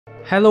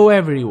Hello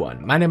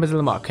everyone, my name is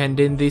Lamarck and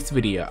in this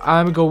video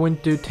I'm going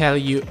to tell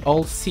you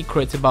all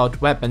secrets about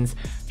weapons,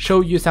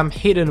 show you some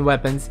hidden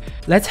weapons.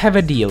 Let's have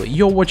a deal,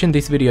 you're watching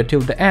this video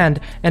till the end,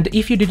 and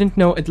if you didn't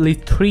know at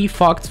least 3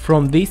 facts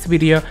from this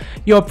video,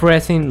 you're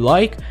pressing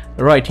like,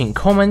 writing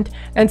comment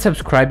and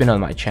subscribing on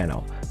my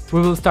channel.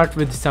 We will start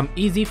with some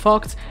easy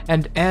facts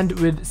and end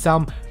with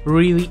some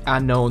really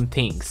unknown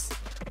things.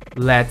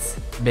 Let's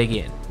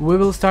begin. We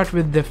will start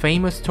with the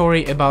famous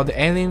story about the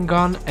alien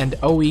gun and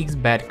OX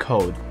bad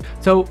code.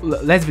 So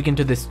let's begin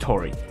to the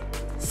story.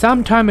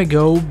 Some time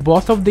ago,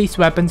 both of these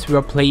weapons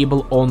were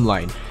playable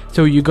online,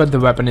 so you got the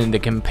weapon in the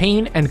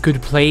campaign and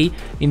could play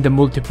in the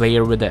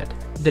multiplayer with it.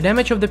 The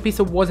damage of the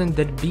pistol wasn't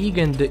that big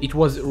and it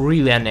was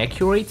really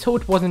inaccurate, so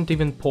it wasn't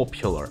even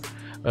popular.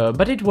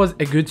 But it was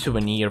a good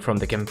souvenir from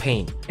the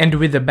campaign. And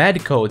with the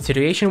bad code,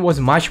 situation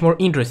was much more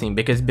interesting,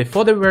 because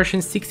before the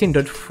version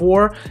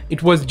 16.4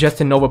 it was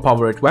just an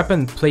overpowered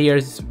weapon.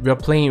 Players were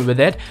playing with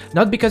it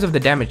not because of the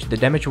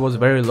damage was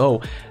very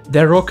low.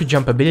 The rock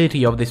jump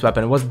ability of this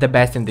weapon was the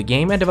best in the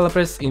game, and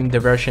developers in the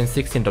version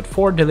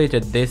 16.4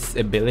 deleted this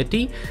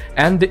ability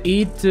and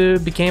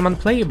it became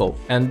unplayable,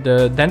 and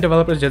then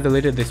developers just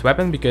deleted this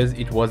weapon because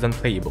it was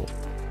unplayable.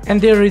 And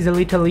there is a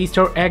little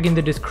Easter egg in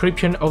the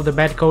description of the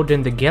bad code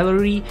in the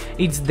gallery.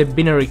 It's the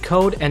binary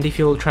code, and if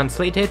you'll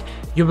translate it,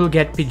 you will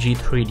get PG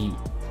 3D.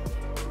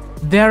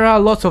 There are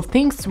lots of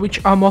things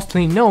which are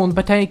mostly known,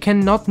 but I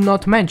cannot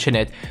not mention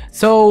it,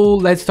 so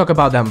let's talk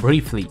about them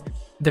briefly.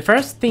 The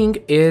first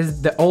thing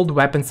is the old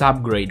weapons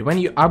upgrade. When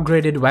you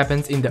upgraded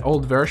weapons in the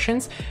old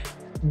versions,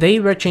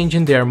 they were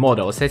changing their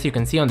models, as you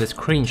can see on the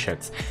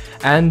screenshots,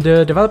 and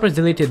developers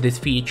deleted this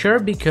feature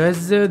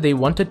because they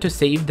wanted to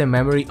save the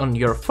memory on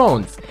your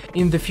phones.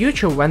 In the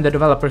future, when the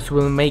developers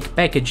will make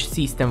package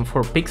system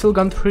for Pixel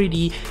Gun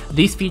 3D,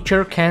 this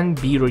feature can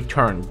be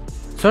returned.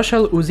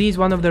 Social Uzi is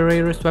one of the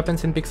rarest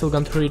weapons in Pixel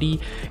Gun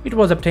 3D. It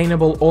was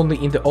obtainable only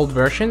in the old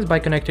versions by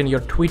connecting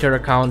your Twitter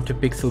account to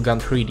Pixel Gun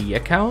 3D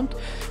account.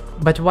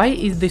 But why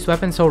is this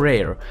weapon so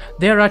rare?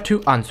 There are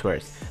 2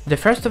 answers. The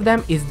first of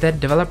them is that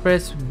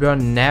developers were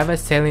never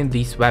selling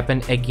this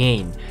weapon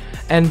again.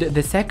 And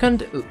the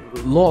second,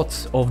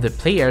 lots of the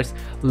players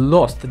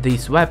lost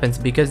these weapons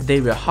because they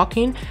were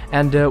hacking,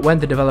 and when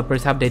the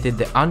developers updated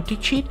the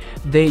anti-cheat,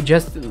 they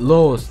just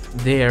lost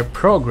their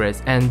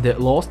progress and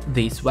lost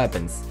these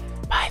weapons.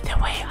 By the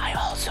way, I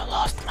also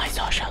lost my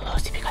Social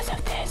Uzi because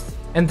of this.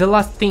 And the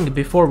last thing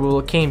before we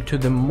will came to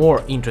the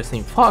more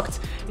interesting facts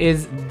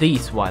is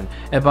this one,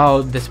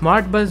 about the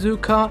smart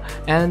bazooka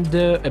and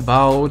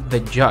about the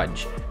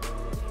judge.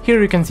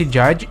 Here you can see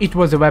Judge. It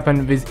was a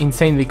weapon with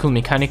insanely cool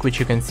mechanic which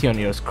you can see on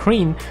your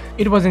screen.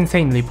 It was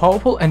insanely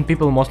powerful and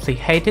people mostly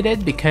hated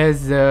it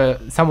because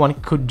someone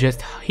could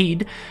just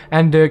hide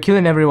and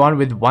killing everyone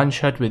with one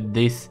shot with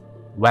this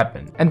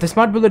weapon. And the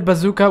smart bullet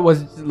bazooka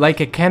was like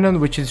a cannon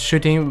which is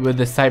shooting with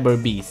the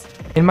cyber beast.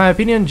 In my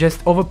opinion,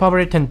 just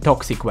overpowered and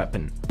toxic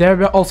weapon. There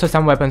were also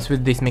some weapons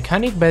with this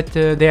mechanic, but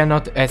they are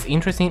not as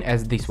interesting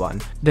as this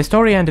one. The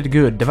story ended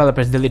good,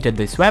 developers deleted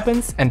these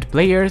weapons and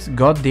players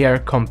got their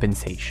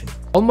compensation.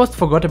 Almost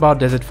forgot about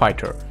Desert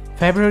Fighter.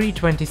 February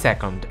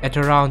 22nd at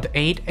around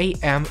 8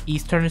 AM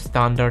Eastern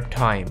Standard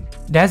Time.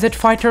 Desert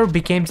Fighter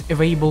became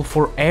available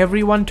for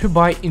everyone to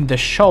buy in the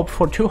shop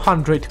for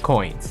 200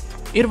 coins.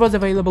 It was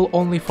available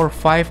only for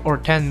 5 or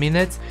 10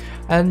 minutes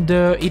and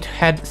it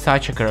had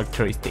such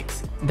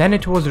characteristics. Then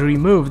it was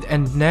removed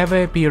and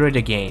never appeared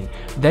again.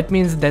 That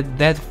means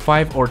that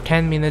 5 or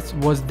 10 minutes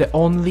was the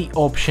only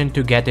option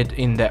to get it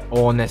in the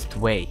honest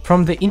way.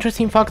 From the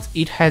interesting facts,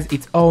 it has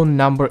its own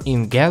number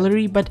in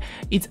gallery, but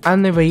it's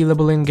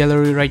unavailable in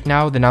gallery right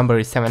now. The number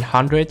is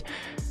 700.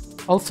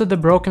 Also, the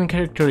broken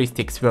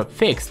characteristics were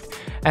fixed,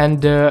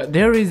 and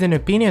there is an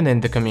opinion in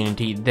the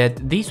community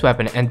that this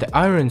weapon and the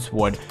Iron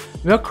Sword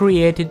were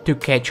created to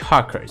catch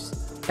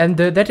hackers. And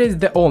that is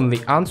the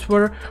only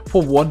answer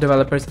for what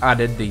developers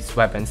added these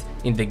weapons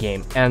in the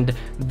game, and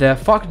the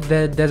fact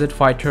that Desert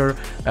Fighter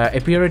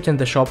appeared in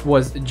the shop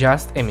was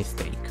just a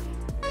mistake.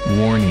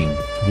 Warning,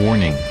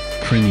 warning,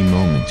 cringy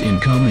moment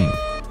incoming.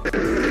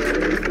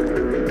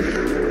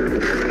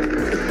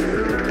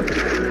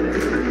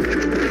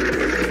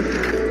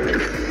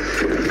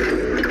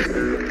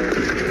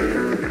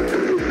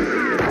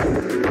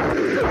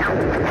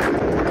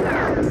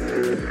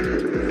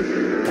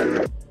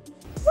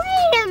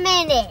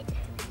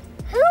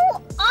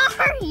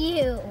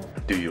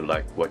 Do you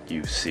like what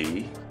you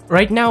see?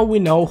 Right now we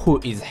know who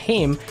is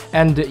him,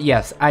 and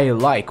yes, I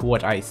like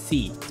what I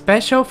see.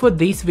 Special for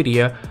this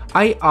video,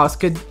 I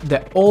asked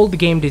the old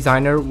game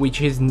designer,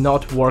 which is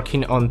not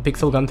working on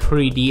Pixel Gun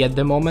 3D at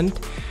the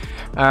moment,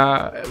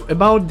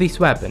 about this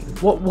weapon.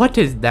 What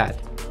is that?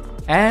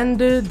 And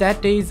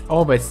that is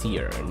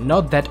Overseer,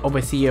 not that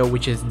Overseer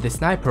which is the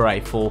sniper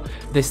rifle.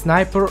 The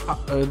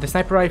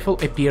sniper rifle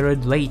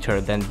appeared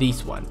later than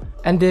this one.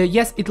 And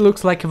yes, it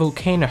looks like a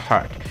volcano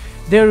heart.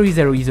 There is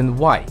a reason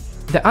why.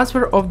 The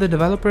answer of the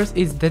developers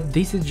is that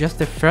this is just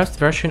the first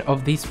version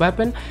of this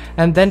weapon,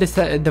 and then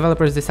the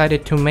developers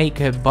decided to make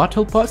a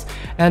battle pass,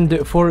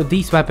 and for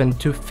this weapon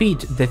to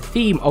fit the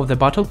theme of the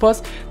battle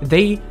pass,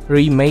 they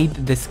remade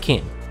the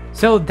skin.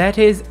 So that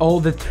is all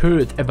the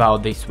truth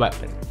about this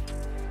weapon.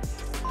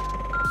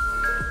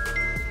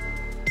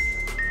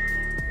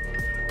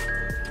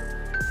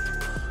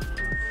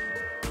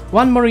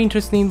 One more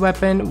interesting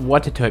weapon,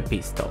 water toy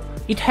pistol.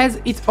 It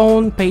has its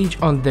own page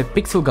on the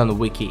Pixel Gun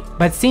wiki,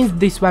 but since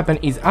this weapon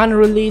is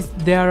unreleased,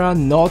 there are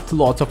not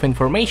lots of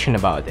information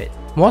about it.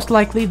 Most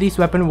likely this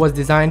weapon was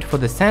designed for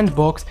the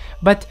sandbox,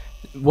 but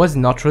was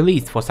not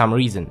released for some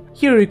reason.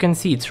 Here you can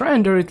see its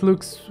render, it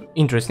looks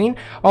interesting.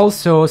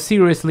 Also,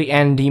 seriously,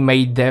 Andy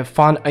made the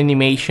fun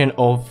animation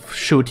of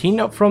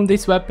shooting from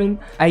this weapon.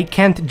 I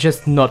can't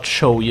just not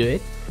show you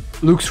it.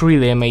 Looks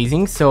really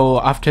amazing, so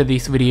after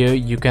this video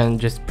you can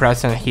just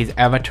press on his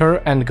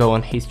avatar and go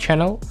on his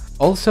channel.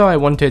 Also, I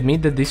want to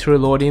admit that this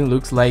reloading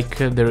looks like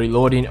the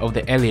reloading of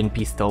the alien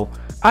pistol.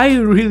 I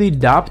really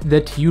doubt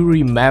that you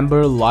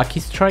remember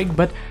Lucky Strike,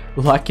 but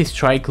Lucky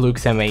Strike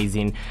looks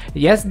amazing.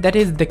 Yes, that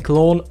is the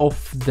clone of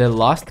the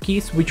Last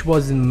Kiss, which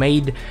was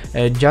made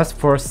just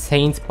for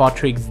St.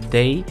 Patrick's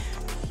Day.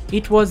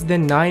 It was the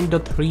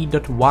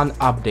 9.3.1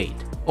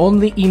 update.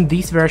 Only in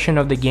this version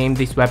of the game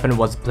this weapon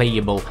was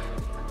playable.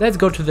 Let's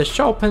go to the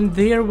shop, and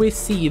there we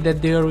see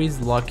that there is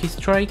Lucky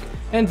Strike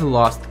and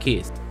Last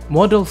Kiss.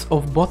 Models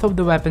of both of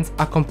the weapons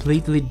are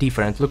completely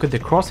different. Look at the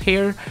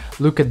crosshair,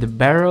 look at the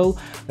barrel,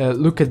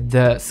 look at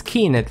the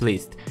skin at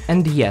least.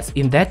 And yes,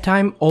 in that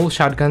time all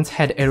shotguns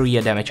had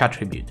area damage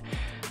attribute.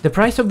 The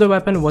price of the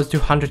weapon was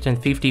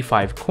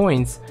 255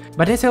 coins,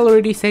 but as I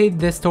already said,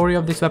 the story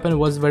of this weapon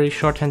was very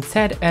short and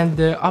sad, and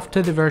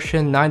after the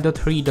version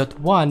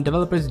 9.3.1,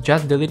 developers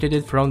just deleted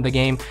it from the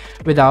game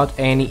without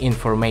any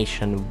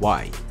information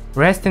why.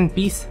 Rest in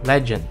peace,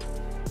 legend.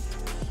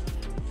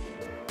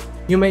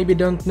 You maybe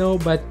don't know,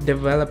 but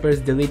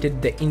developers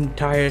deleted the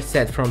entire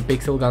set from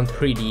Pixel Gun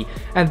 3D,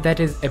 and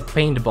that is a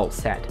paintball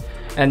set.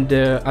 And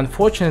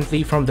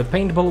unfortunately, from the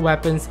paintball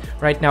weapons,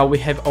 right now we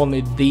have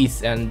only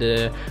these, and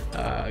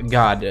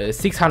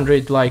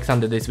 600 likes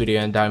under this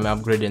video and I'm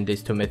upgrading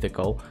this to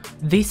mythical.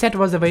 This set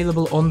was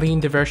available only in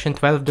the version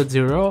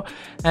 12.0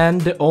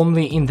 and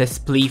only in the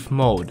spleef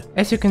mode.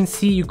 As you can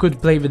see, you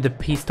could play with the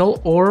pistol,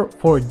 or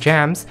for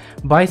jams,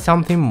 buy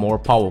something more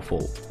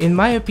powerful. In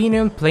my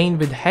opinion, playing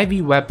with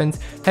heavy weapons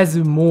has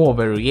more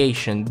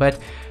variation, but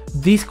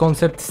this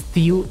concept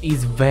still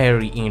is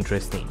very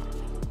interesting.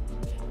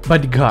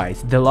 But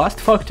guys, the last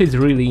fact is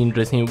really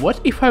interesting.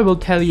 What if I will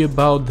tell you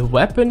about the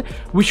weapon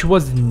which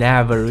was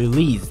never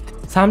released?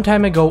 Some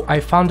time ago I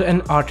found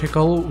an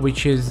article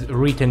which is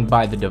written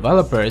by the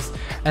developers,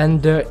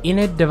 and in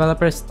it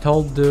developers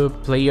told the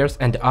players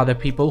and other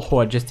people who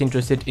are just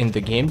interested in the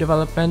game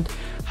development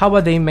how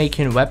are they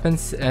making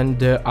weapons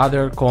and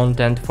other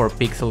content for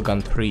Pixel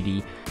Gun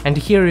 3D. And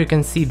here you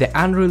can see the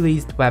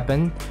unreleased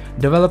weapon.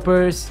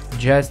 Developers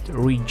just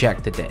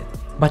rejected it.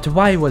 But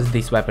why was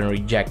this weapon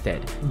rejected?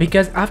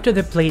 Because after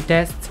the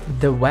playtests,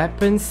 the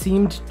weapon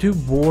seemed too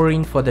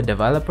boring for the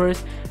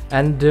developers,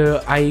 and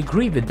I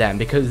agree with them,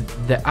 because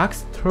the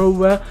axe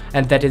thrower,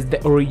 and that is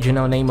the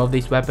original name of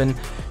this weapon,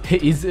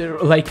 is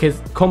like a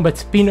combat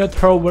spinner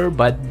thrower,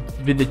 but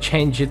with the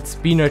changed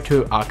spinner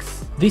to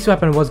axe. This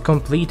weapon was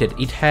completed,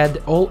 it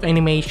had all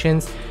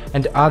animations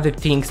and other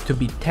things to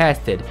be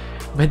tested,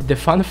 but the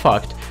fun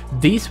fact,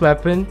 this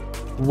weapon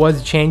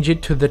was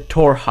changed to the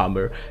Thor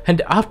hammer,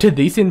 and after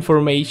this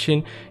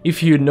information,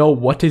 if you know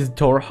what is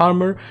Thor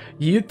hammer,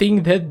 you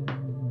think that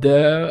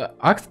the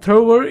axe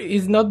thrower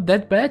is not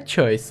that bad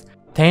choice.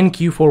 Thank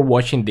you for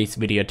watching this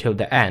video till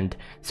the end.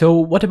 So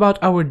what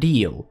about our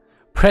deal?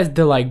 Press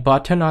the like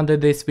button under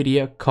this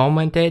video,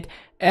 comment it,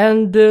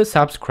 and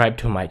subscribe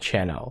to my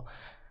channel.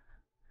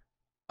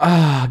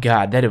 Ah,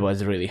 God, that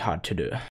was really hard to do.